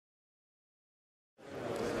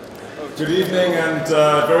Good evening and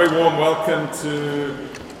very warm welcome to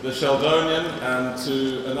the Sheldonian and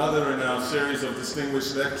to another in our series of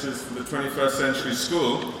distinguished lectures for the 21st Century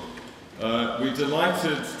School. We're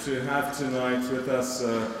delighted to have tonight with us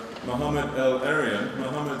Mohammed El-Erian.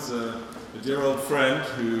 Mohammed's a dear old friend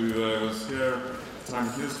who was here at the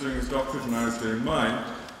time he was doing his doctorate and I was doing mine.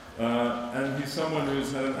 And he's someone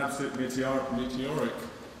who's had an absolute meteoric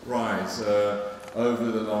rise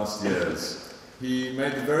over the last years. He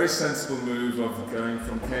made the very sensible move of going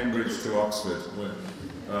from Cambridge to Oxford,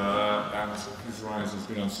 and his rise has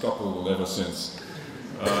been unstoppable ever since.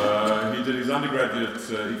 He did his undergraduate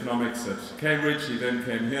economics at Cambridge. He then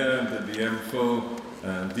came here and did the MPhil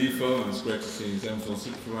and DPhil, and it's great to see his MPhil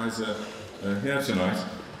supervisor here tonight.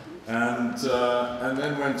 And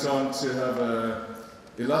then went on to have an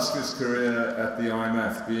illustrious career at the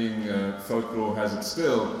IMF, being folklore has it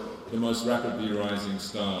still, the most rapidly rising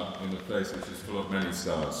star in a place which is full of many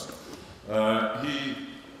stars. He,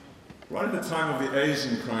 right at the time of the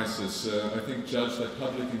Asian crisis, I think judged that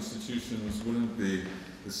public institutions wouldn't be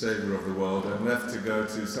the savior of the world and left to go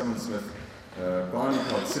to Summer Smith Barney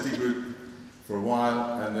called Citigroup for a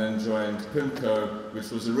while and then joined PIMCO, which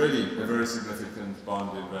was already a very significant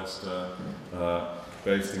bond investor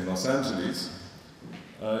based in Los Angeles.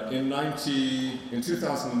 In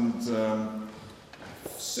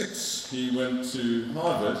 2006, he went to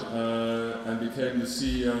Harvard and became the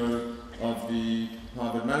CEO of the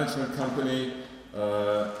Harvard Management Company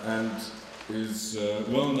and is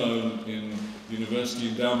well known in university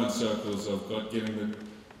endowment circles of getting the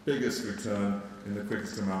biggest return in the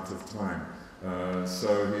quickest amount of time.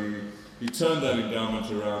 So he turned that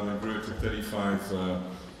endowment around and grew it to $35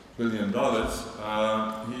 billion.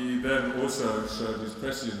 He then also showed his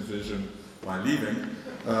prescient vision by leaving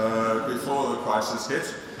before the crisis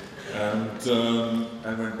hit, and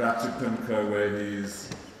went back to PIMCO, where he's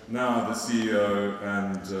now the CEO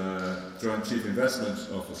and Joint Chief Investment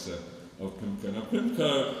Officer of PIMCO. Now,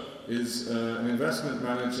 PIMCO is an investment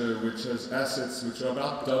manager which has assets which are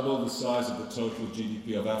about double the size of the total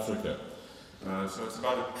GDP of Africa. So it's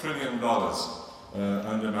about $1 trillion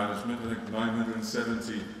under management. I think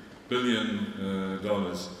 $970 billion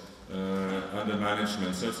under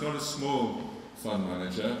management. So it's not a small fund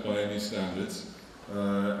manager by any standards.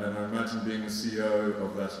 And I imagine being the CEO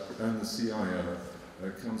of that and the CIO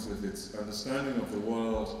comes with its understanding of the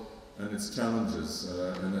world and its challenges.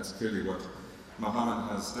 And that's clearly what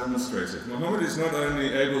Mohammed has demonstrated. Mohammed is not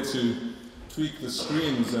only able to tweak the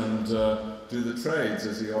screens and do the trades,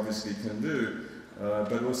 as he obviously can do,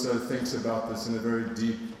 but also thinks about this in a very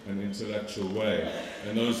deep and intellectual way.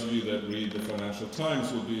 And those of you that read the Financial Times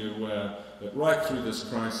will be aware that right through this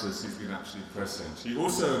crisis he's been actually prescient. He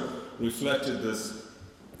also reflected this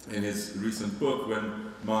in his recent book,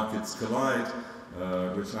 When Markets Collide,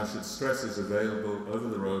 which I should stress is available over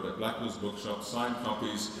the road at Blackwell's Bookshop, signed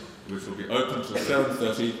copies, which will be open till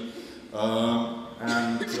 7:30.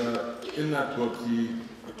 And in that book he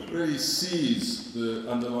really sees the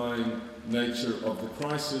underlying nature of the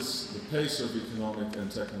crisis, the pace of economic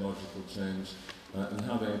and technological change, and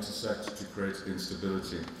how they intersect to create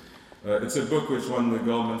instability. It's a book which won the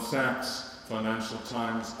Goldman Sachs, Financial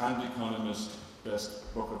Times, and Economist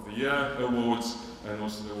Best Book of the Year awards, and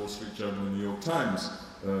also the Wall Street Journal and New York Times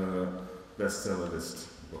bestseller list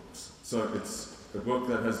books. So it's a book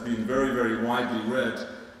that has been very, very widely read,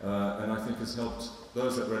 and I think has helped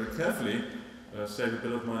those that read it carefully save a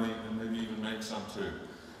bit of money and maybe even make some too.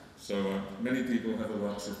 So many people have a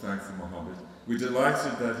lot to thank for Mohammed. We're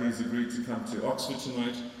delighted that he's agreed to come to Oxford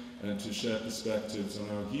tonight and to share perspectives on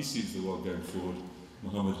how he sees the world going forward.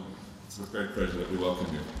 Mohammed, it's with great pleasure that we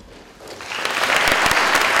welcome you.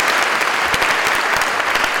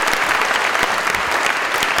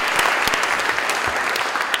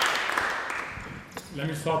 Let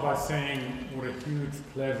me start by saying what a huge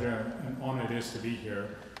pleasure and honor it is to be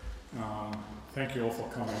here. Thank you all for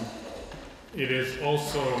coming. It is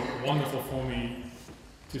also wonderful for me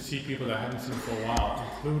to see people that I haven't seen for a while,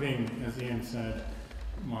 including, as Ian said,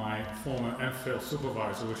 my former MPhil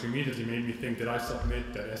supervisor, which immediately made me think, did I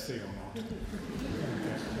submit that essay or not? Okay.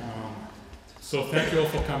 So thank you all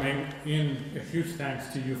for coming. Ian, a huge thanks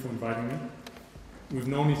to you for inviting me. We've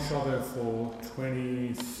known each other for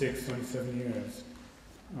 26, 27 years.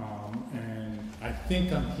 And I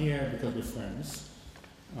think I'm here because we're friends,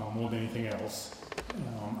 more than anything else.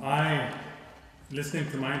 Listening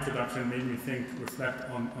to my introduction made me reflect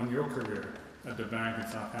on your career at the bank in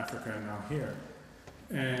South Africa and now here.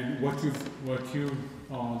 And what you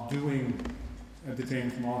are doing at the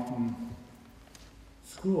James Martin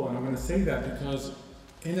School. And I'm going to say that because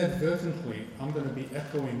inadvertently I'm going to be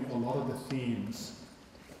echoing a lot of the themes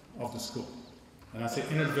of the school. And I say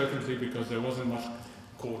inadvertently because there wasn't much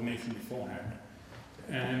coordination beforehand.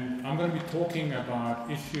 And I'm going to be talking about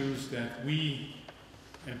issues that we,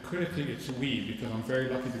 and critically it's we, because I'm very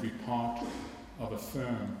lucky to be part of a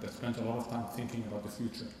firm that spends a lot of time thinking about the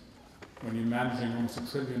future. When you're managing almost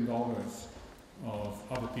 $1 trillion of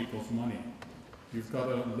other people's money, you've got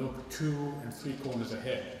to look 2 and 3 corners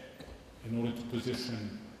ahead in order to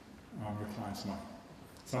position your client's money.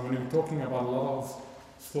 So I'm going to be talking about a lot of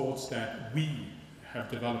thoughts that we have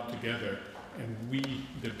developed together and we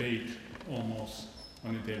debate almost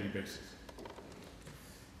on a daily basis.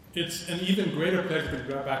 It's an even greater pleasure to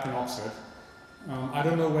be back in Oxford. I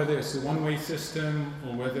don't know whether it's a one-way system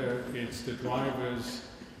or whether it's the driver's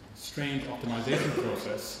strange optimization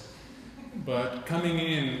process, but coming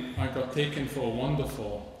in, I got taken for a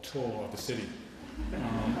wonderful tour of the city,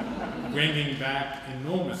 bringing back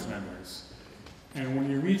enormous memories. And when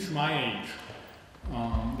you reach my age,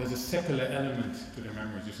 there's a secular element to the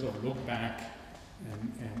memories. You sort of look back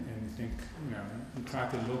and you think, you know, you try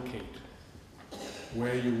to locate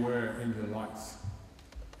where you were in your life.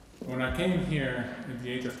 When I came here at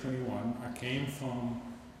the age of 21, I came from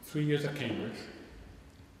 3 years at Cambridge,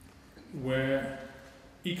 where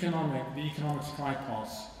the economics tripos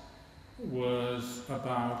was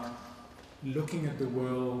about looking at the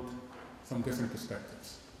world from different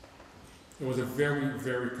perspectives. It was a very,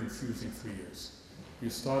 very confusing 3 years.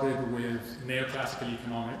 You started with neoclassical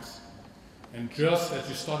economics, and just as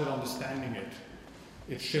you started understanding it,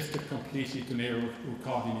 it shifted completely to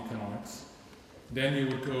neo-Ricardian economics. Then you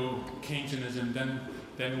would go Keynesianism, then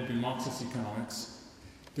it would be Marxist economics.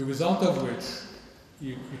 The result of which,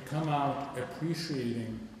 you come out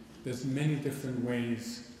appreciating there's many different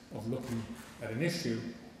ways of looking at an issue,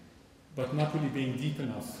 but not really being deep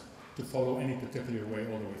enough to follow any particular way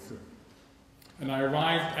all the way through. And I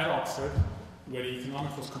arrived at Oxford, where the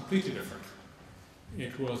economics was completely different.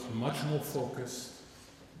 It was much more focused,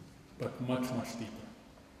 but much, much deeper.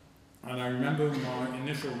 And I remember my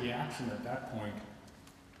initial reaction at that point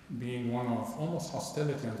being one of almost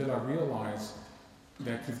hostility until I realized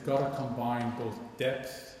that you've got to combine both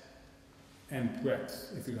depth and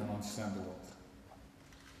breadth if you're going to understand the world.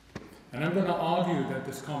 And I'm going to argue that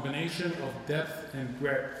this combination of depth and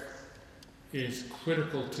breadth is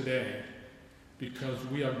critical today because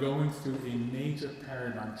we are going through a major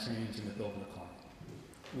paradigm change in the global economy.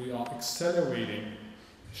 We are accelerating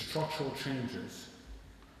structural changes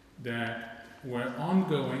that were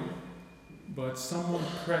ongoing, but someone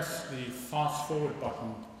pressed the fast forward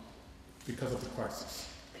button because of the crisis.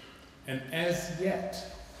 And as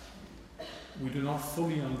yet, we do not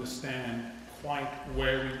fully understand quite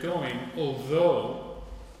where we're going, although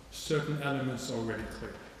certain elements are already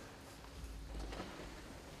clear.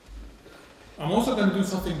 I'm also going to do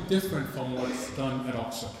something different from what's done at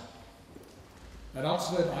Oxford. At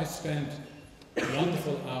Oxford, I spent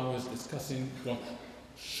wonderful hours discussing what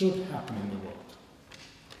should happen in the world.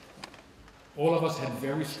 All of us had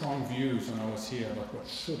very strong views when I was here about what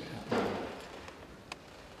should happen in the world.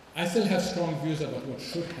 I still have strong views about what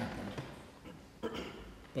should happen,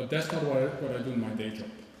 but that's not what I do in my day job.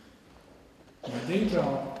 My day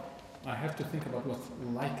job, I have to think about what's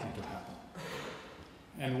likely to happen.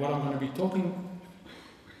 And what I'm going to be talking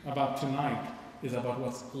about tonight is about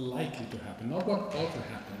what's likely to happen, not what ought to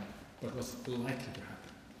happen, but what's likely to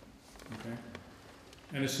happen. Okay?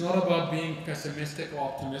 And it's not about being pessimistic or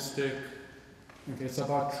optimistic. Okay? It's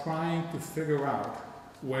about trying to figure out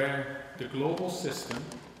where the global system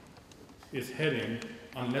is heading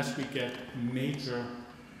unless we get major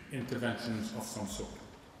interventions of some sort.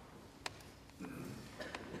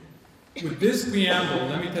 With this preamble,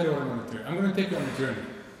 let me tell you what I'm going to do. I'm going to take you on a journey.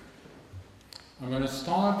 I'm going to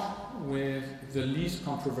start with the least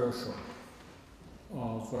controversial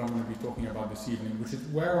of what I'm going to be talking about this evening, which is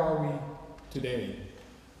where are we today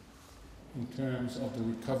in terms of the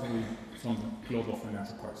recovery from the global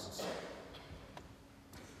financial crisis.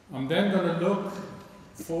 I'm then going to look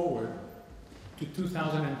forward to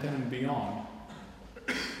 2010 and beyond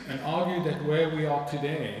and argue that where we are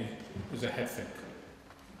today is a head fake.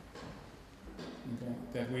 Okay?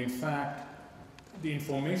 That we, in fact, the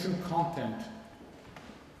information content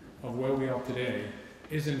of where we are today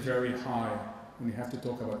isn't very high when you have to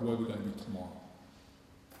talk about where we're going to be tomorrow.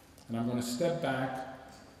 And I'm going to step back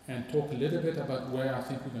and talk a little bit about where I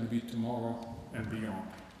think we're going to be tomorrow and beyond.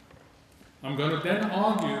 I'm going to then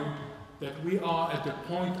argue that we are at the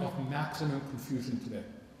point of maximum confusion today.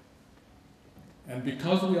 And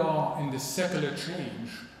because we are in this secular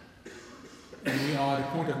change, and we are at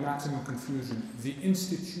the point of maximum confusion, the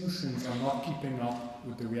institutions are not keeping up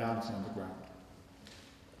with the reality on the ground.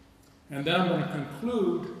 And then I'm going to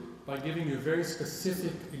conclude by giving you very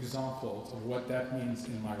specific examples of what that means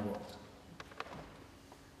in my world.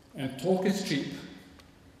 And talk is cheap,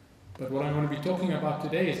 but what I'm going to be talking about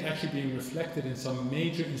today is actually being reflected in some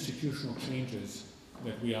major institutional changes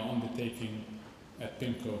that we are undertaking at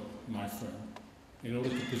PIMCO, my firm, in order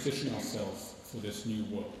to position ourselves for this new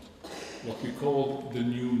world, what we call the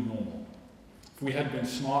new normal. If we had been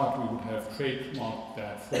smart, we would have trademarked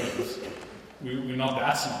that phrase. We're not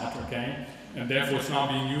that smart, okay? And therefore it's now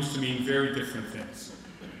being used to mean very different things.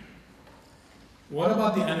 What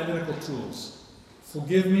about the analytical tools?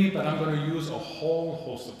 Forgive me, but I'm going to use a whole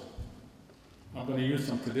host of them. I'm going to use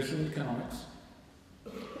some traditional economics.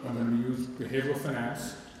 I'm going to use behavioral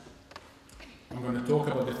finance. I'm going to talk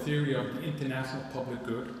about the theory of the international public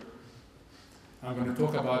good. I'm going to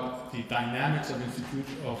talk about the dynamics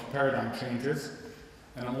of paradigm changes.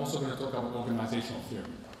 And I'm also going to talk about organizational theory.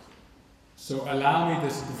 So allow me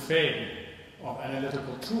this buffet of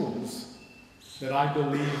analytical tools that I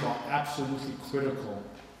believe are absolutely critical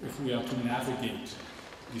if we are to navigate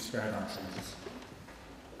these paradigm changes.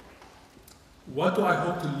 What do I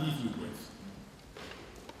hope to leave you with?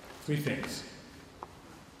 3 things.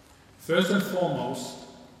 First and foremost,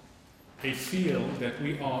 a feel that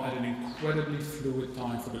we are at an incredibly fluid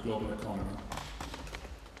time for the global economy.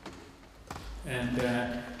 And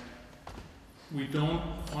that we don't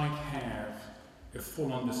quite have a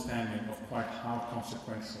full understanding of quite how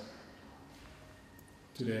consequential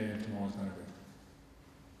today and tomorrow is going to be.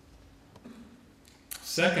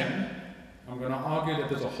 Second, I'm going to argue that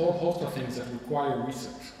there's a whole host of things that require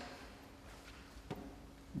research.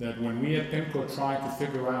 That when we at PIMCO try to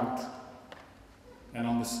figure out and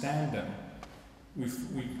understand them,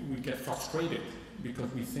 we get frustrated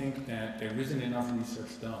because we think that there isn't enough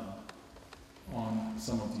research done on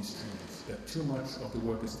some of these changes, that too much of the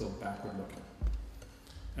work is still backward looking.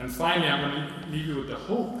 And finally, I'm going to leave you with the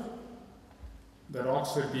hope that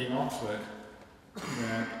Oxford being Oxford,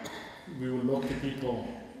 that we will look to people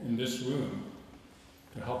in this room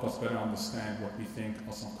to help us better understand what we think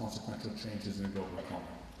are some consequential changes in the global economy.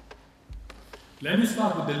 Let me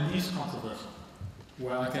start with the least controversial,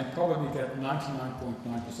 where I can probably get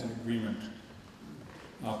 99.9% agreement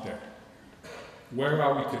out there. Where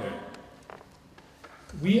are we today?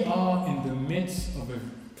 We are in the midst of a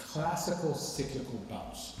classical cyclical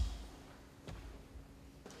bounce.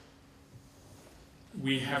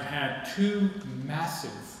 We have had 2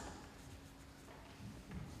 massive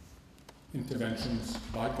interventions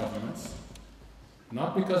by governments,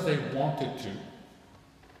 not because they wanted to,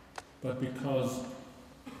 but because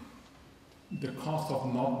the cost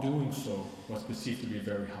of not doing so was perceived to be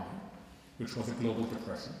very high, which was a global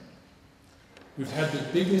depression. We've had the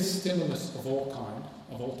biggest stimulus of all time,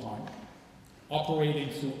 operating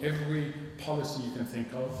through every policy you can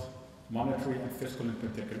think of, monetary and fiscal in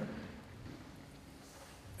particular.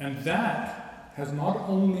 And that has not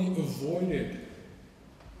only avoided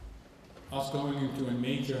us going into a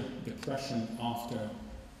major depression after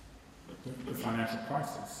the financial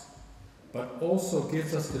crisis, but also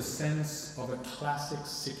gives us the sense of a classic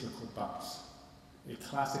cyclical bounce, a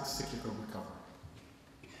classic cyclical recovery.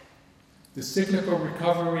 The cyclical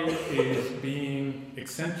recovery is being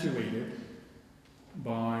accentuated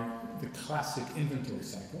by the classic inventory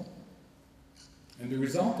cycle. And the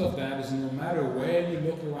result of that is no matter where you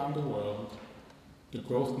look around the world, the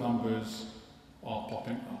growth numbers are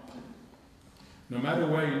popping up. No matter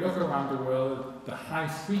where you look around the world, the high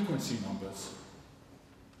frequency numbers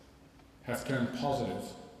have turned positive.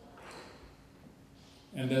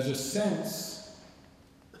 And there's a sense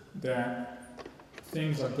that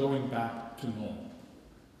things are going back to normal.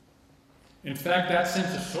 In fact, that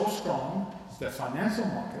sense is so strong that financial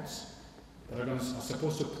markets that are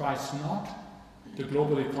supposed to price not the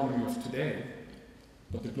global economy of today,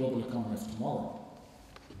 but the global economy of tomorrow.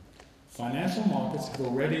 Financial markets have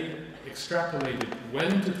already extrapolated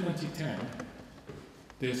well into 2010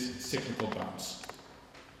 this cyclical bounce.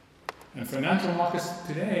 And financial markets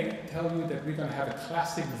today tell you that we're going to have a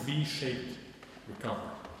classic V-shaped recovery.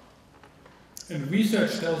 And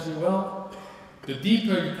research tells you, well, the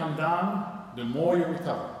deeper you come down, the more you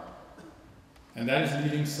recover. And that is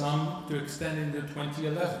leading some to extend into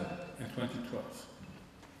 2011 and 2012.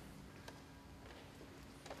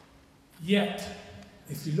 Yet,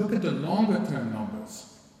 if you look at the longer term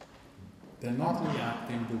numbers, they're not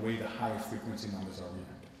reacting the way the higher frequency numbers are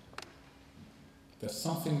reacting. There's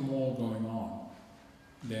something more going on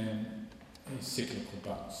than a cyclical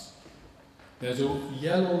bounce. There's a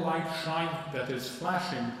yellow light shine that is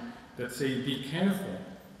flashing that says, be careful,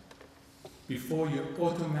 before you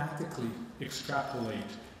automatically extrapolate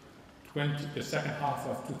the second half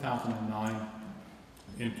of 2009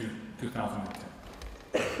 into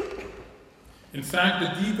 2010. In fact,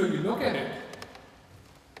 the deeper you look at it,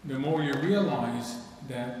 the more you realize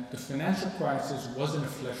that the financial crisis wasn't a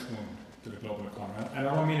flesh wound to the global economy. And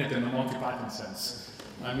I don't mean it in a Monty Python sense.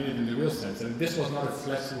 I mean it in the real sense. And this was not a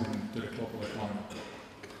flesh wound to the global economy.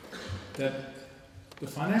 That the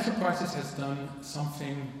financial crisis has done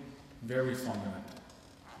something very fundamental.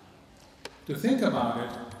 To think about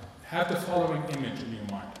it, have the following image in your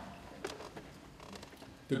mind.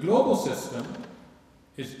 The global system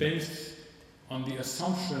is based on the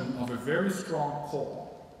assumption of a very strong core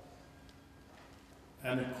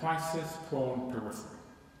and a crisis-prone periphery.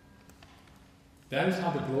 That is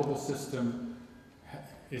how the global system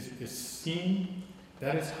is seen.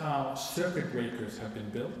 That is how circuit breakers have been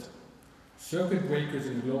built. Circuit breakers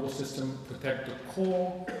in the global system protect the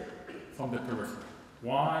core from the periphery.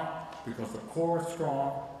 Why? Because the core is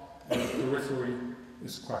strong and the periphery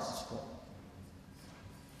is crisis-prone.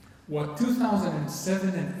 What 2007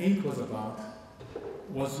 and 8 was about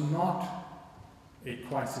was not a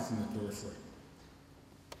crisis in the periphery.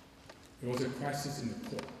 It was a crisis in the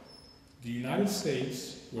core. The United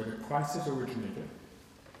States, where the crisis originated,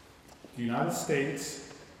 the United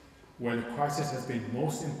States, where the crisis has been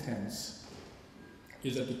most intense,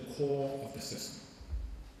 is at the core of the system.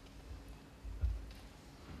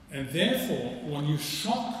 And therefore, when you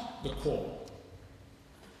shock the core,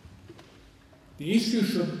 the issue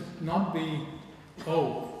should not be,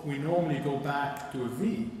 oh, we normally go back to a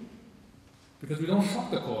V, because we don't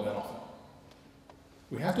shock the core that often.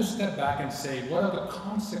 We have to step back and say, what are the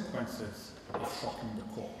consequences of shocking the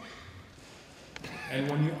core? And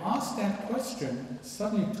when you ask that question,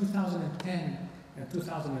 suddenly 2010 and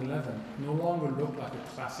 2011 no longer look like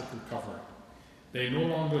a classic recovery. They no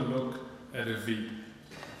longer look at a V.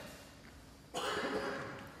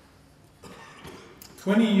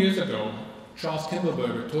 20 years ago, Charles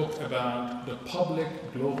Kindleberger talked about the public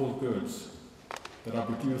global goods that are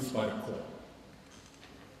produced by the core.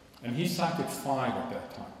 And he cited 5 at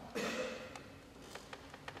that time.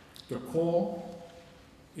 The core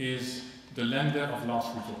is the lender of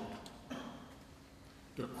last resort.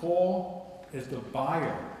 The core is the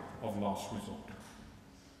buyer of last resort.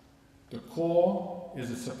 The core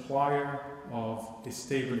is a supplier of a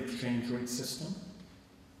stable exchange rate system.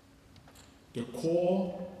 The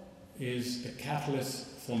core is a catalyst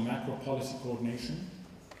for macro policy coordination.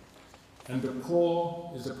 And the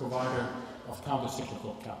core is a provider of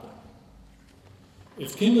counter-cyclical capital.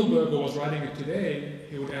 If Kindleberger was writing it today,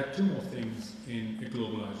 he would add 2 more things in a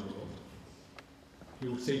globalized world. He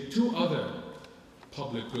would say 2 other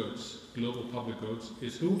public goods, global public goods,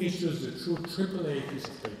 is who issues the true AAA piece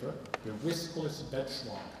of paper, the riskless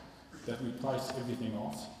benchmark that we price everything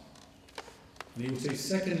off. And he would say,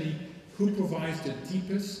 secondly, who provides the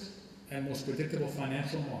deepest and most predictable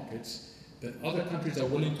financial markets that other countries are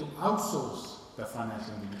willing to outsource their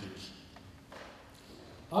financial intermediation.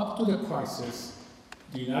 Up to the crisis,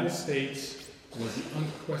 the United States was the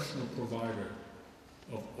unquestionable provider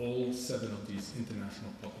of all 7 of these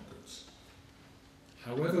international public goods.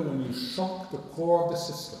 However, when you shock the core of the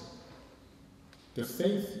system, the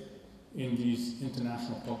faith in these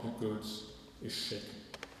international public goods is shaken.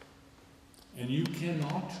 And you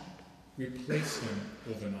cannot replace them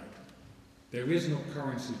overnight. There is no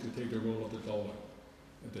currency to take the role of the dollar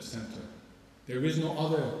at the center. There is no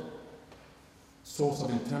other source of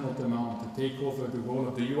internal demand to take over the role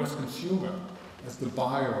of the US consumer as the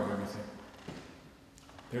buyer of everything.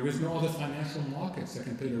 There is no other financial markets that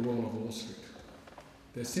can play the role of Wall Street.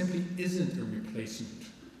 There simply isn't a replacement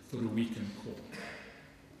for the weakened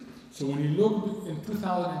core. So when you look in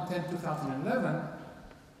 2010, 2011,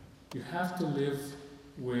 you have to live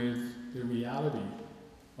with the reality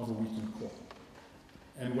of a weakened core.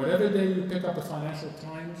 And whatever day you pick up the Financial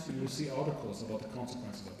Times, you will see articles about the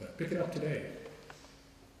consequences of that. Pick it up today,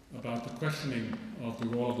 about the questioning of the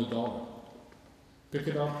role of the dollar. Pick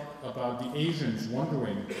it up about the Asians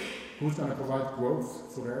wondering who's going to provide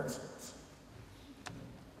growth for their exports.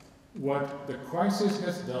 What the crisis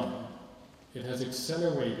has done, it has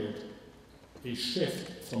accelerated a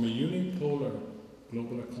shift from a unipolar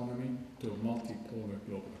global economy to a multipolar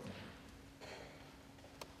global economy.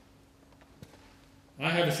 I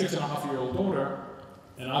have a 6.5-year-old daughter,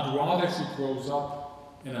 and I'd rather she grows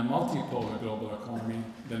up in a multipolar global economy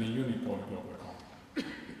than a unipolar global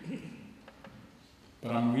economy.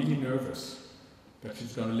 But I'm really nervous that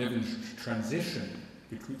she's going to live in transition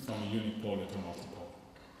from a unipolar to multipolar.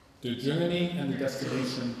 The journey and the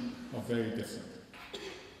destination are very different.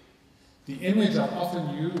 The image I've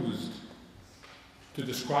often used to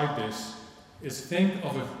describe this is think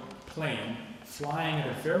of a plane flying at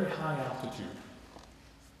a very high altitude,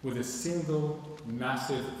 with a single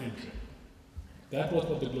massive engine. That was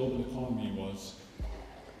what the global economy was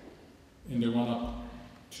in the run-up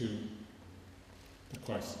to the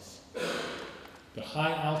crisis. The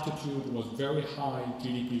high altitude was very high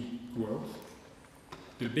GDP growth.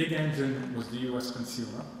 The big engine was the US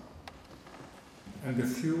consumer, and the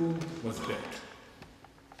fuel was debt.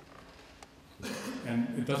 And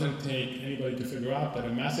it doesn't take anybody to figure out that a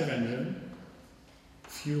massive engine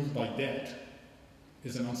fueled by debt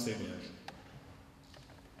is an unstable engine.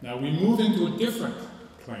 Now we move into a different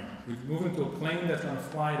plane. We move into a plane that's going to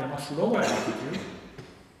fly at a much lower altitude.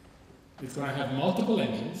 It's going to have multiple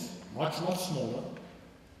engines, much smaller,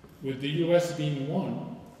 with the US being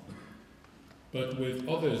one, but with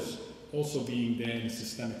others also being there in a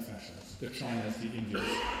systemic fashion. The Chinas, the Indians,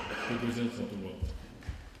 the Brazils of the world.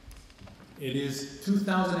 It is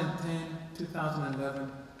 2010,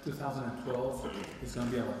 2011, 2012 is going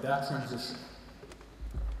to be about that transition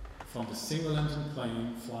from the single-engine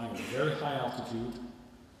plane flying at a very high altitude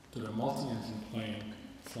to the multi-engine plane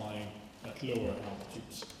flying at lower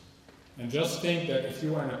altitudes. And just think that if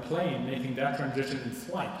you were in a plane making that transition in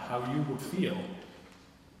flight, how you would feel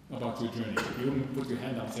about your journey. You wouldn't put your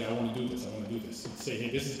hand out and say, I want to do this, I want to do this. You'd say, hey,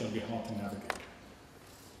 this is going to be hard to navigate.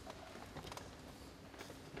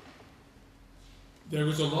 There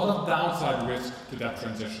is a lot of downside risk to that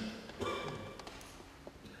transition.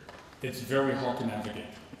 It's very hard to navigate.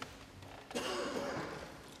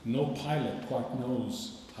 No pilot quite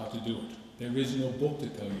knows how to do it. There is no book to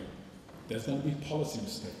tell you. There's going to be policy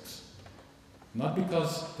mistakes. Not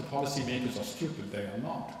because the policymakers are stupid, they are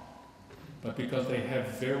not, but because they have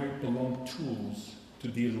very blunt tools to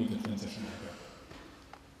deal with the transition like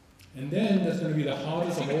that. And then there's going to be the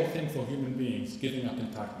hardest of all things for human beings, giving up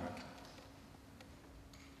entitlement.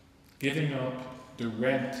 Giving up the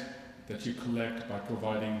rent that you collect by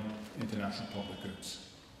providing international public goods.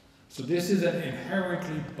 So this is an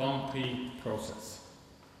inherently bumpy process.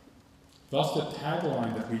 Thus the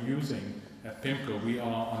tagline that we're using at PIMCO, we are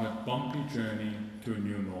on a bumpy journey to a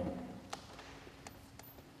new normal.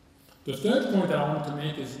 The third point that I want to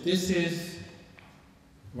make is this is,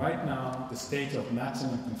 right now, the state of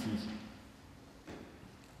maximum confusion.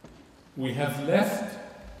 We have left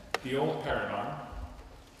the old paradigm,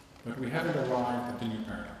 but we haven't arrived at the new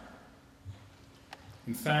paradigm.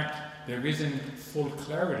 In fact, there isn't full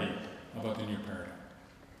clarity about the new paradigm.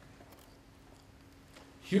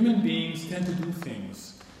 Human beings tend to do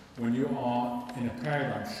things when you are in a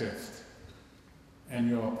paradigm shift and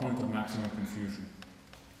you're at a point of maximum confusion.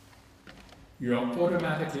 You are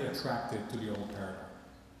automatically attracted to the old paradigm.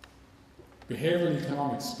 Behavioral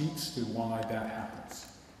economics speaks to why that happens.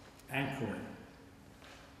 Anchoring,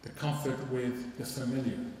 the comfort with the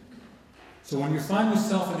familiar. So when you find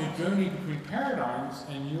yourself in a journey between paradigms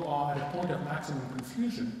and you are at a point of maximum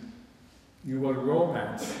confusion, you will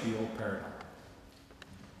romance the old paradigm.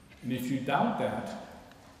 And if you doubt that,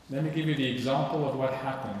 let me give you the example of what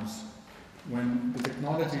happens when the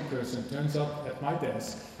technology person turns up at my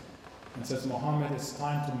desk and says, Mohammed, it's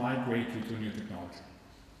time to migrate you to new technology.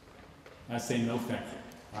 I say, no thank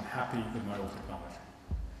you. I'm happy with my old technology.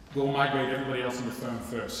 Go migrate everybody else in the firm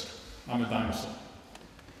first. I'm a dinosaur.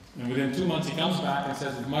 And within 2 months he comes back and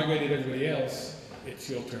says, we've migrated everybody else, it's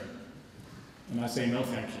your turn. And I say, no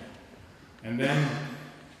thank you. And then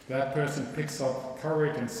that person picks up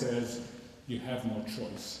courage and says, you have no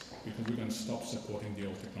choice, because we're going to stop supporting the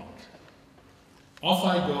old technology. Off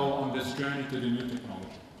I go on this journey to the new technology.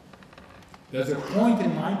 There's a point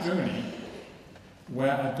in my journey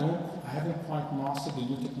where I haven't quite mastered the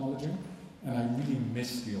new technology, and I really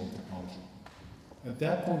miss the old technology. At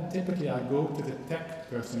that point, typically I go to the tech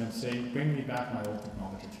person and say, bring me back my old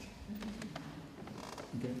technology.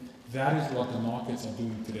 Okay? That is what the markets are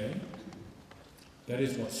doing today. That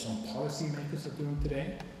is what some policymakers are doing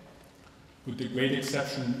today, with the great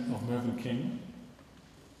exception of Mervyn King.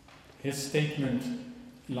 His statement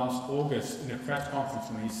last August in a press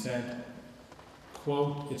conference when he said,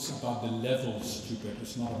 quote, it's about the levels, stupid,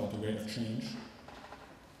 it's not about the rate of change.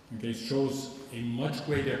 Okay, it shows a much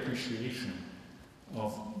greater appreciation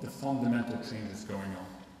of the fundamental changes going on.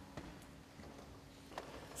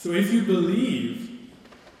 So if you believe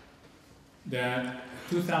that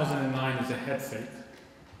 2009 is a head fake,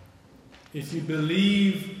 if you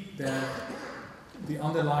believe that the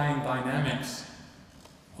underlying dynamics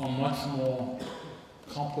are much more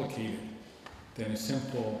complicated than a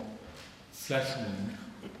simple flesh wound,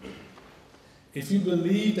 if you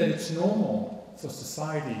believe that it's normal for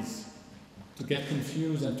societies to get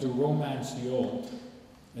confused and to romance the old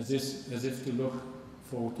as if to look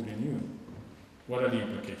forward to the new, what are the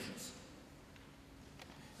implications?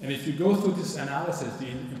 And if you go through this analysis, the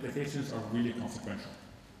implications are really consequential.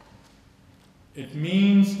 It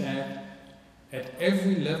means that at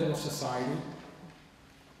every level of society,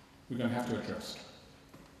 we're going to have to adjust.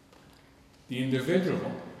 The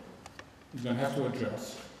individual is going to have to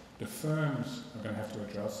adjust. The firms are going to have to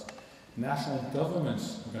adjust. National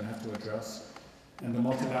governments are going to have to adjust. And the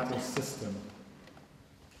multilateral system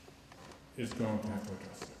is going to have to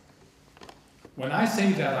adjust. When I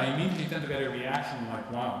say that, I immediately tend to get a reaction like,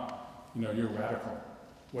 wow, you're radical.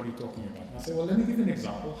 What are you talking about? And I say, well, let me give you an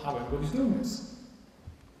example how everybody's doing this.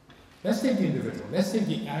 Let's take the individual. Let's take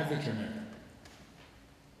the average American.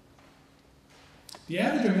 The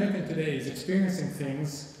average American today is experiencing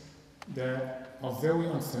things that are very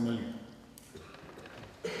unfamiliar.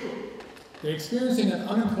 They're experiencing an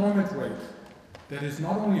unemployment rate that is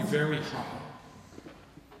not only very high,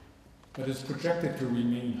 but is projected to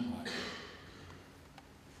remain high.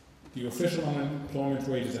 The official unemployment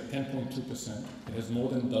rate is at 10.2%. It has more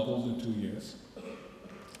than doubled in 2 years.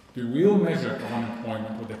 The real measure of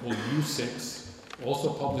unemployment, what they call U6,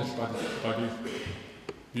 also published by the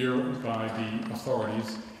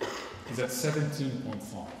authorities, is at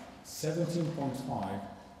 17.5.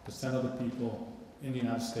 17.5% of the people in the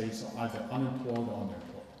United States are either unemployed or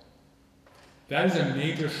underemployed. That is a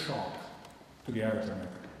major shock to the average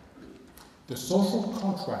American. The social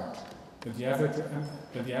contract that the average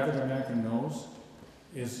American knows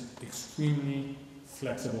is extremely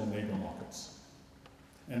flexible labor markets.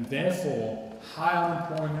 And therefore, high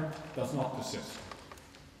unemployment does not persist.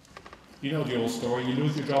 You know the old story, you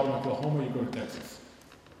lose your job in Oklahoma, you go to Texas.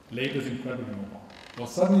 Labor is incredibly mobile. Well,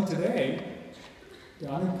 suddenly today, the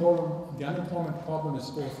unemployment problem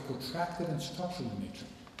is both protracted and structural in nature.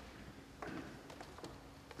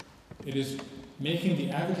 It is making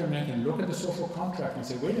the average American look at the social contract and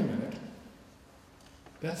say, wait a minute,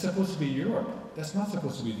 that's supposed to be Europe. That's not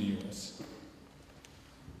supposed to be the US.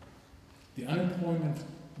 The unemployment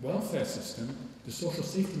welfare system, the social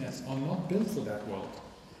safety nets are not built for that world.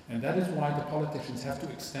 And that is why the politicians have to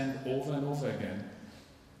extend over and over again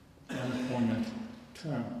the unemployment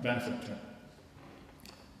benefit term.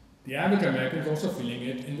 The average American is also feeling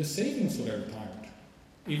it in the savings for their retirement.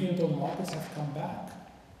 Even though markets have come back,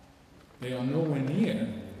 they are nowhere near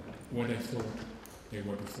where they thought they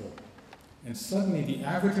were before. And suddenly the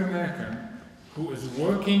average American who is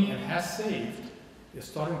working and has saved is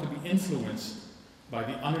starting to be influenced by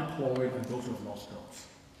the unemployed and those who have lost jobs.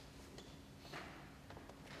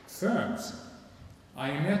 Firms. I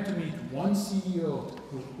am yet to meet one CEO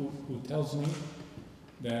who tells me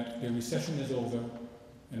that the recession is over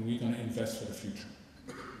and we're going to invest for the future.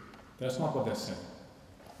 That's not what they're saying.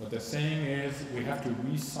 What they're saying is we have to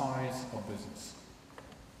resize our business.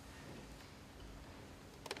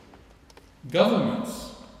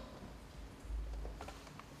 Governments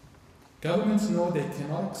know they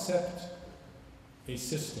cannot accept a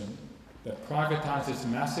system that privatizes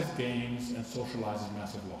massive gains and socializes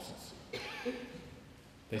massive losses.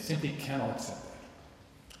 They simply cannot accept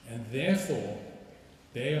that. And therefore,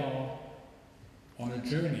 they are on a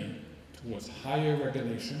journey towards higher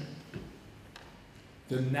regulation,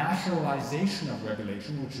 the nationalization of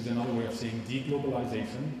regulation, which is another way of saying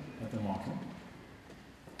deglobalization of the market.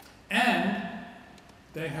 And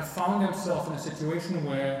they have found themselves in a situation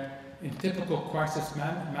where, in typical crisis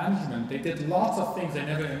management, they did lots of things they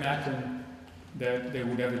never imagined that they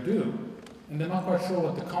would ever do, and they're not quite sure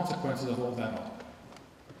what the consequences of all that are.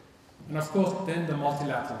 And of course, then the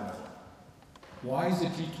multilateral level. Why is the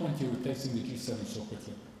G20 replacing the G7 so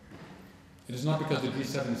quickly? It is not because the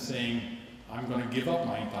G7 is saying, I'm going to give up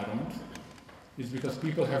my entitlement. It's because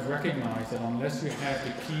people have recognized that unless you have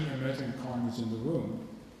the key emerging economies in the room,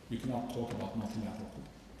 you cannot talk about multilateral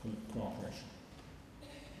cooperation.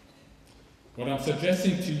 What I'm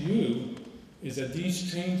suggesting to you is that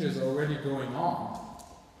these changes are already going on,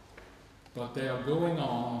 but they are going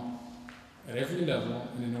on at every level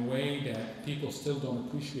and in a way that people still don't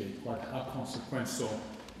appreciate quite how consequential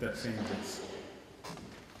that change is.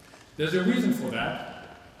 There's a reason for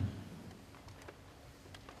that.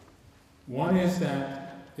 One is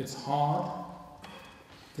that it's hard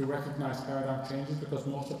to recognize paradigm changes because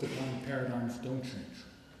most of the time paradigms don't change.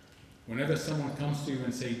 Whenever someone comes to you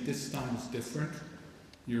and says, this time is different,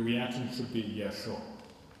 your reaction should be, yeah, sure.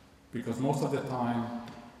 Because most of the time,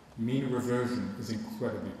 mean reversion is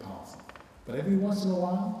incredibly powerful. But every once in a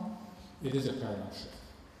while, it is a paradigm shift.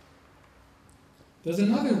 There's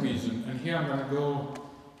another reason, and here I'm going to go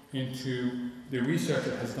into the research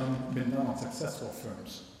that has been done on successful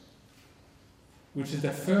firms, which is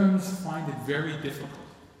that firms find it very difficult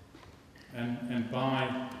and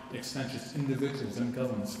by extensions, individuals and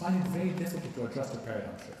governments, find it very difficult to adjust the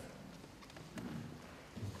paradigm shift.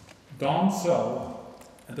 Don Searle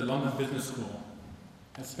at the London Business School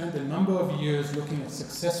has spent a number of years looking at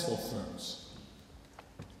successful firms.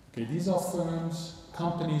 Okay, these are firms,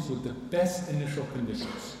 companies with the best initial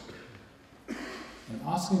conditions, and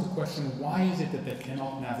asking the question, why is it that they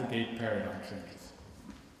cannot navigate paradigm changes?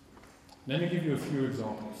 Let me give you a few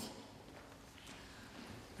examples.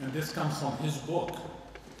 And this comes from his book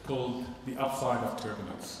called The Upside of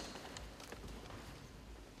Turbulence.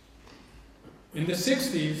 In the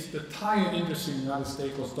 60s, the tire industry in the United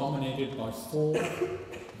States was dominated by 4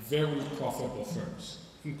 very profitable firms,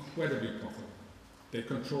 incredibly profitable. They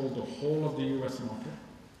controlled the whole of the US market.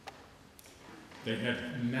 They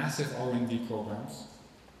had massive R&D programs,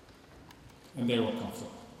 and they were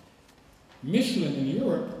comfortable. Michelin in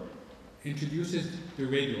Europe introduces the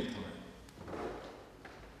radial tire.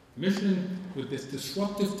 Michelin, with this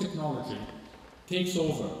disruptive technology, takes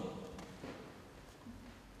over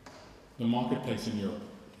the marketplace in Europe.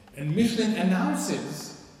 And Michelin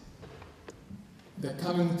announces they're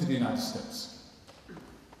coming to the United States.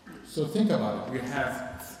 So think about it. You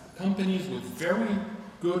have companies with very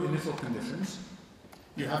good initial conditions.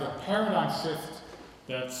 You have a paradigm shift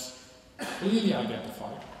that's clearly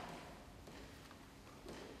identified.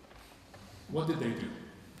 What did they do?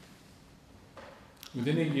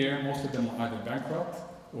 Within a year, most of them were either bankrupt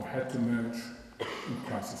or had to merge in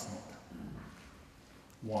crisis mode.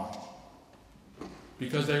 Why?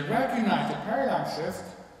 Because they recognized the paradigm shift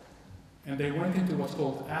and they went into what's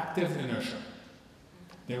called active inertia.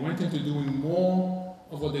 They went into doing more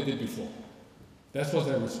of what they did before. That was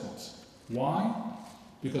their response. Why?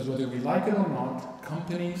 Because whether we like it or not,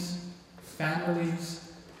 companies,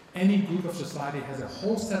 families, any group of society has a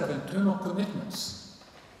whole set of internal commitments,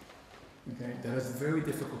 okay, that is very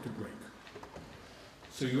difficult to break.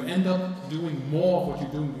 So you end up doing more of what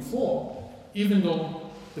you're doing before, even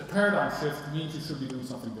though the paradigm shift means you should be doing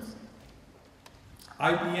something different.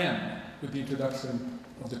 IBM, with the introduction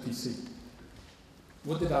of the PC.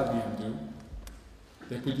 What did IBM do?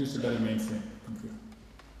 They produced a better mainframe computer.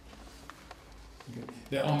 Okay.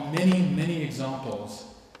 There are many, many examples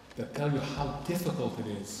that tell you how difficult it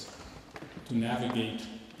is to navigate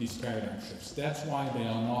these paradigm shifts. That's why they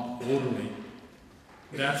are not orderly.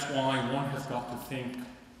 That's why one has got to think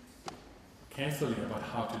carefully about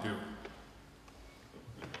how to do it.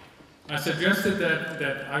 I suggested that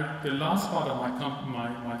the last part of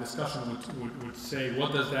my discussion would say,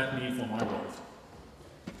 what does that mean for my world?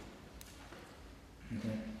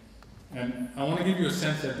 Okay. And I want to give you a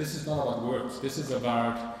sense that this is not about words. This is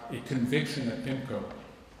about a conviction at PIMCO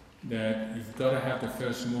that you've got to have the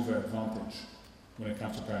first mover advantage when it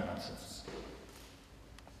comes to paradigm shifts.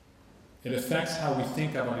 It affects how we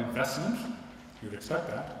think about investment. You'd expect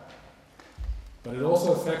that. But it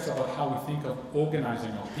also affects about how we think of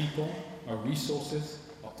organizing our people, our resources,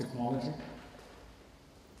 our technology.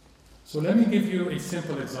 So let me give you a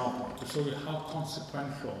simple example to show you how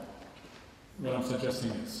consequential what I'm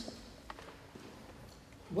suggesting is.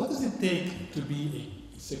 What does it take to be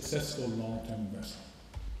a successful long-term investor?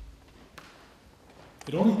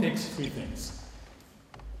 It only takes 3 things.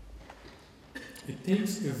 It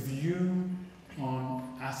takes a view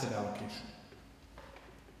on asset allocation.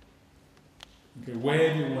 Okay,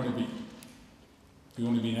 where do you want to be? Do you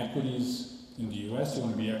want to be in equities in the US? Do you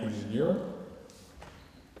want to be equities in Europe?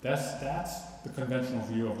 That's the conventional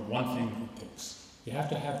view of one thing it takes. You have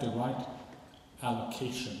to have the right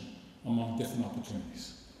allocation among different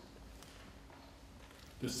opportunities.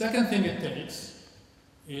 The second thing it takes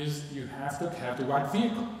is you have to have the right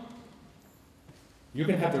vehicle. You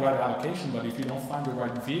can have the right allocation, but if you don't find the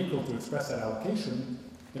right vehicle to express that allocation,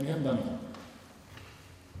 then you haven't done anything.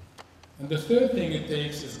 And the third thing it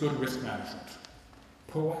takes is good risk management,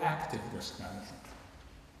 proactive risk management.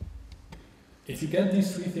 If you get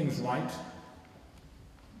these 3 things right,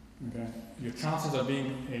 okay, your chances of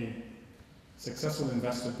being a successful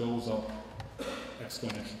investor goes up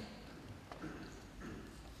exponentially.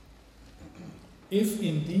 If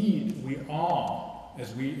indeed we are,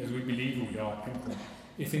 as we believe we are at PIMCO,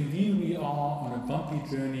 if indeed we are on a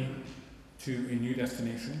bumpy journey to a new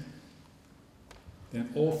destination, then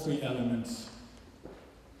all 3 elements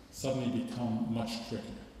suddenly become much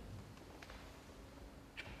trickier.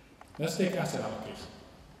 Let's take asset allocation.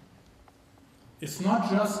 It's not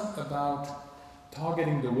just about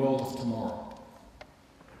targeting the world of tomorrow.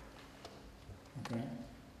 Okay?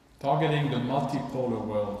 Targeting the multipolar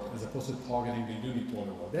world as opposed to targeting the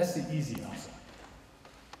unipolar world. That's the easy answer.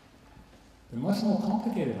 The much more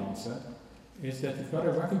complicated answer is that you've got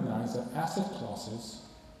to recognize that asset classes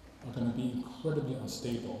are going to be incredibly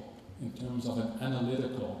unstable in terms of an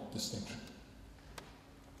analytical distinction.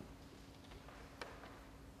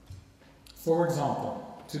 For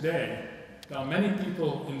example, today, there are many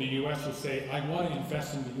people in the US who say, I want to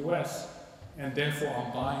invest in the US, and therefore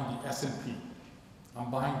I'm buying the S&P. I'm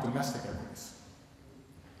buying domestic equities.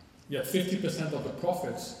 Yet 50% of the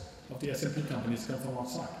profits of the S&P companies come from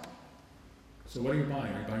outside. So what are you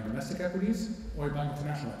buying? Are you buying domestic equities or are you buying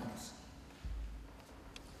international equities?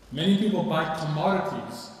 Many people buy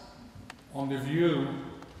commodities on the view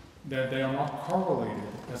that they are not correlated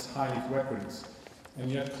as highly to equities. And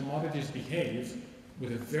yet commodities behave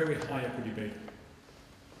with a very high equity beta.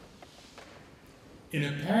 In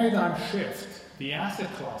a paradigm shift, the asset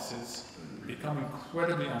classes become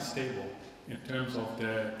incredibly unstable in terms of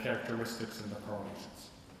their characteristics and the correlations.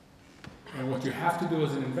 And what you have to do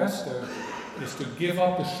as an investor is to give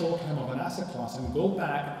up the short term of an asset class and go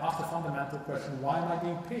back and ask the fundamental question, why am I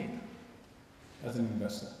being paid as an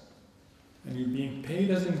investor? And you're being paid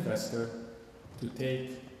as an investor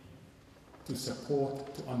to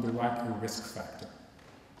support, to underwrite a risk factor.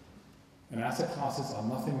 And asset classes are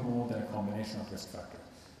nothing more than a combination of risk factors.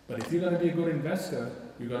 But if you're going to be a good investor,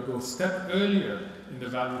 you've got to go a step earlier in the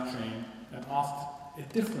value chain and ask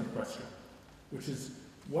a different question, which is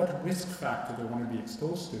what risk factor do I want to be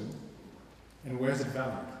exposed to and where is it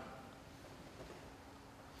valued?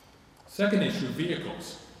 Second issue,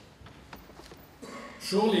 vehicles.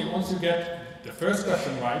 Surely once you get the first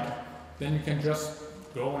question right, then you can just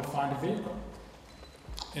go and find a vehicle.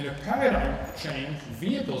 In a paradigm change,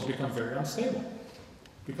 vehicles become very unstable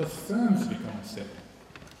because firms become unstable.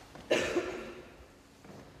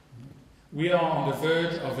 We are on the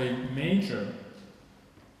verge of a major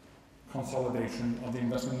consolidation of the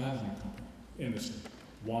investment management company industry.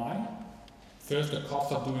 Why? First, the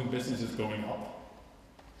cost of doing business is going up.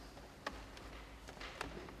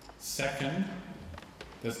 Second,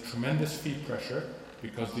 there's tremendous fee pressure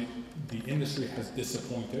because the industry has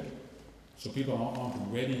disappointed, so people aren't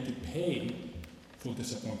ready to pay for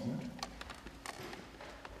disappointment.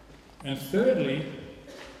 And thirdly,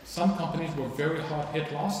 some companies were very hard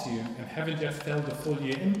hit last year and haven't yet felt the full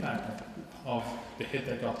year impact of the hit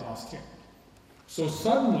they got last year. So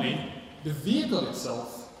suddenly, the vehicle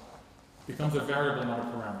itself becomes a variable, not a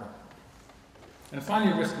parameter. And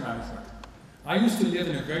finally, risk management. I used to live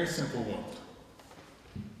in a very simple world.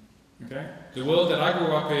 Okay? The world that I grew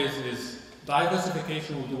up is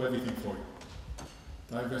diversification will do everything for you.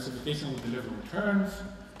 Diversification will deliver returns,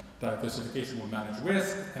 diversification will manage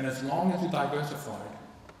risk, and as long as you diversify,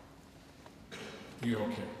 you're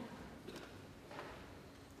okay.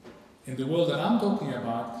 In the world that I'm talking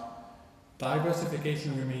about,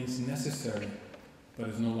 diversification remains necessary, but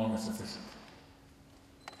is no longer sufficient.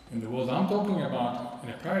 In the world I'm talking about, in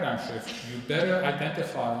a paradigm shift, you better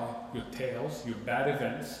identify your tails, your bad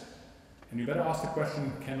events, and you better ask the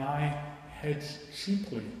question, can I hedge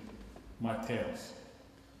cheaply my tails?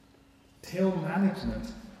 Tail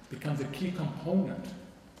management becomes a key component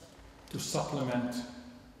to supplement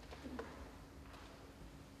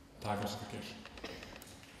diversification.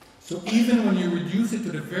 So even when you reduce it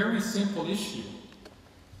to the very simple issue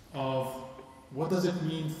of what does it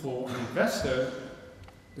mean for an investor,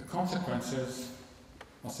 the consequences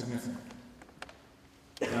are significant.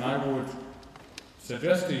 And I would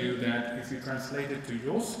suggest to you that if you translate it to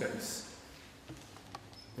your space,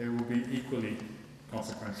 they will be equally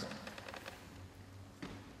consequential.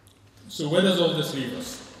 So where does all this leave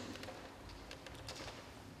us?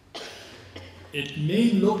 It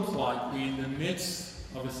may look like we're in the midst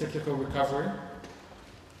of a cyclical recovery.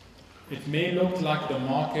 It may look like the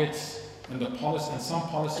markets and some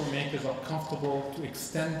policymakers are comfortable to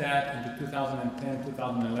extend that into 2010,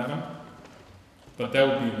 2011, but that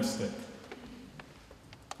would be a mistake.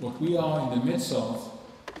 What we are in the midst of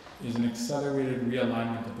is an accelerated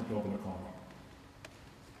realignment of the global economy.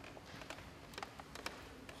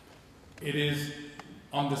 It is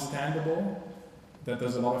understandable that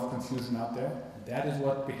there's a lot of confusion out there. That is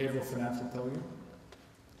what behavioral finance will tell you.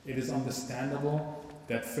 It is understandable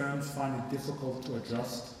that firms find it difficult to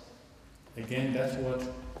adjust. Again, that's what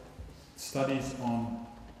studies on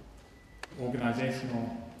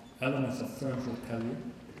organizational elements of firms will tell you.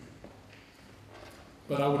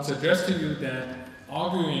 But I would suggest to you that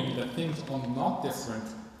arguing that things are not different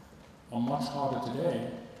are much harder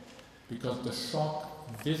today because the shock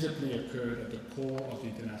visibly occurred at the core of the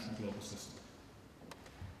international global system.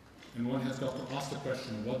 And one has got to ask the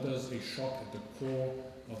question, what does a shock at the core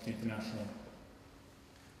of the international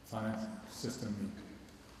finance system mean?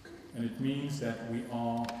 And it means that we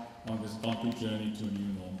are on this bumpy journey to a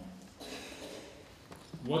new normal.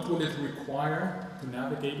 What will it require to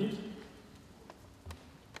navigate it?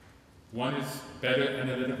 One is better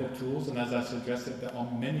analytical tools, and as I suggested, there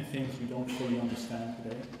are many things we don't fully understand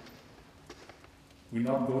today. We're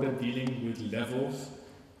not good at dealing with levels,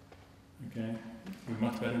 okay? We're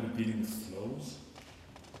much better with dealing with flows.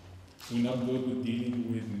 We're not good with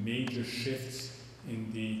dealing with major shifts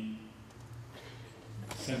in the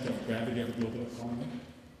center of gravity of the global economy.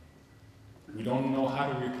 We don't know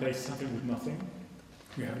how to replace something with nothing.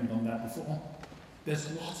 We haven't done that before.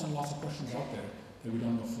 There's lots and lots of questions out there that we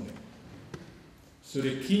don't know fully. So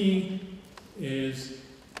the key is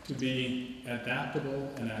to be adaptable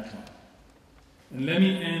and agile. And let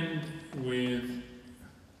me end with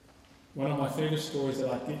one of my favorite stories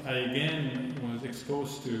that I again was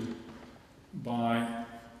exposed to by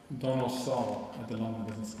Donald Saul at the London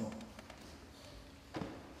Business School.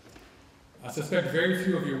 I suspect very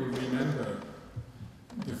few of you will remember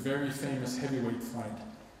the very famous heavyweight fight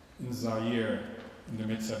in Zaire in the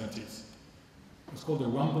mid-70s. It was called the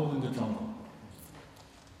Rumble in the Jungle.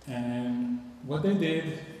 And what they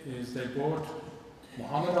did is they brought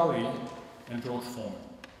Muhammad Ali and George Foreman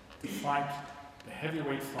to fight the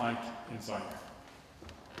heavyweight fight in Zaire.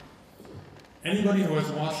 Anybody who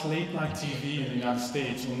has watched late night TV in the United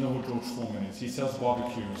States will know who George Foreman is. He sells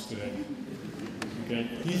barbecues today. Okay?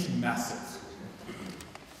 He's massive.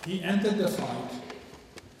 He entered the fight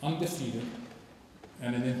undefeated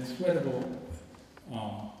and an incredible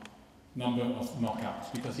number of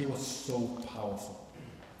knockouts because he was so powerful.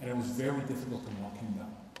 And it was very difficult to knock him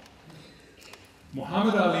down.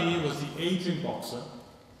 Muhammad Ali was the aging boxer,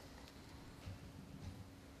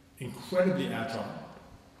 incredibly agile,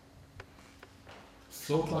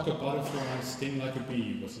 float like a butterfly, sting like a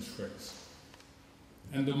bee was his phrase.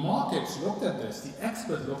 And the markets looked at this, the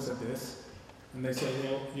expert looks at this, and they say,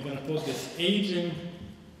 well, you're going to put this aging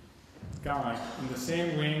guy in the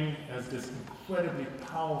same ring as this incredibly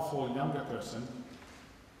powerful younger person.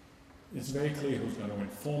 It's very clear who's going to win.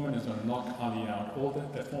 Foreman is going to knock Ali out. All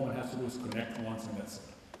that Foreman has to do is connect once and that's it.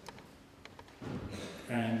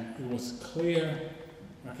 And it was clear,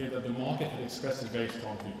 okay, that the market had expressed a very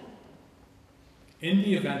strong view. In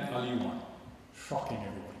the event, Ali won, shocking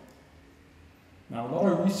everybody. Now, a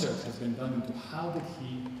lot of research has been done into how did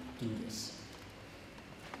he do this.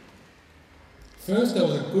 First, there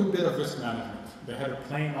was a good bit of risk management. They had a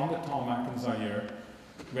plane on the tarmac in Zaire,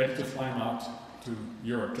 ready to fly him out to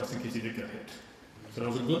Europe, just in case he did get hit. So there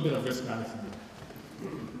was a good bit of risk management.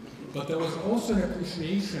 But there was also an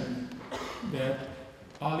appreciation that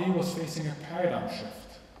Ali was facing a paradigm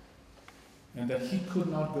shift, and that he could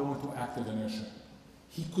not go into active inertia.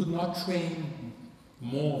 He could not train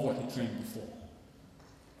more of what he trained before.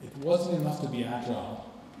 It wasn't enough to be agile.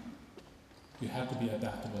 You had to be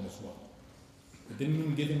adaptable as well. It didn't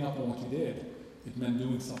mean giving up on what you did. It meant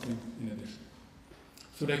doing something in addition.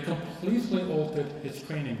 So they completely altered his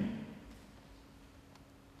training.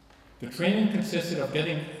 The training consisted of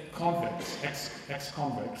getting convicts,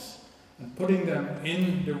 ex-convicts, and putting them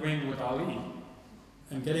in the ring with Ali,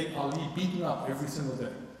 and getting Ali beaten up every single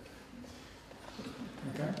day.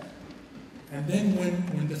 Okay? And then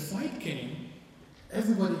when the fight came,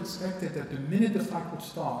 everybody expected that the minute the fight would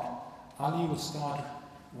start, Ali would start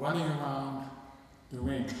running around the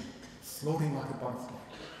ring, floating like a butterfly.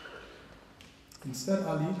 Instead,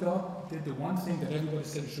 Ali did the one thing that everybody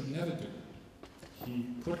said he should never do. He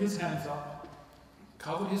put his hands up,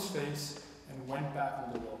 covered his face, and went back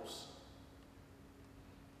on the ropes.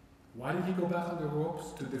 Why did he go back on the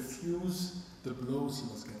ropes? To diffuse the blows he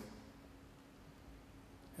was getting.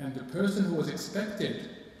 And the person who was expected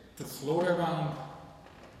to float around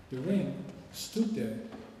the ring stood there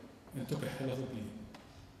and took a hell of a beating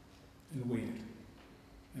and waited.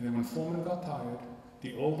 And then when Foreman got tired,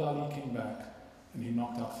 the old Ali came back and he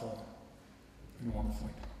knocked out Foreman and won the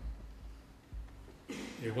fight.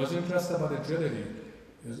 It wasn't just about agility,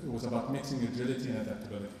 it was about mixing agility and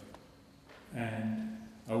adaptability. And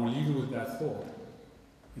I will leave you with that thought.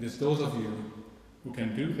 It is those of you who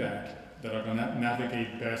can do that that are going to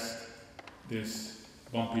navigate best this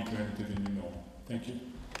bumpy journey to the new normal. Thank you.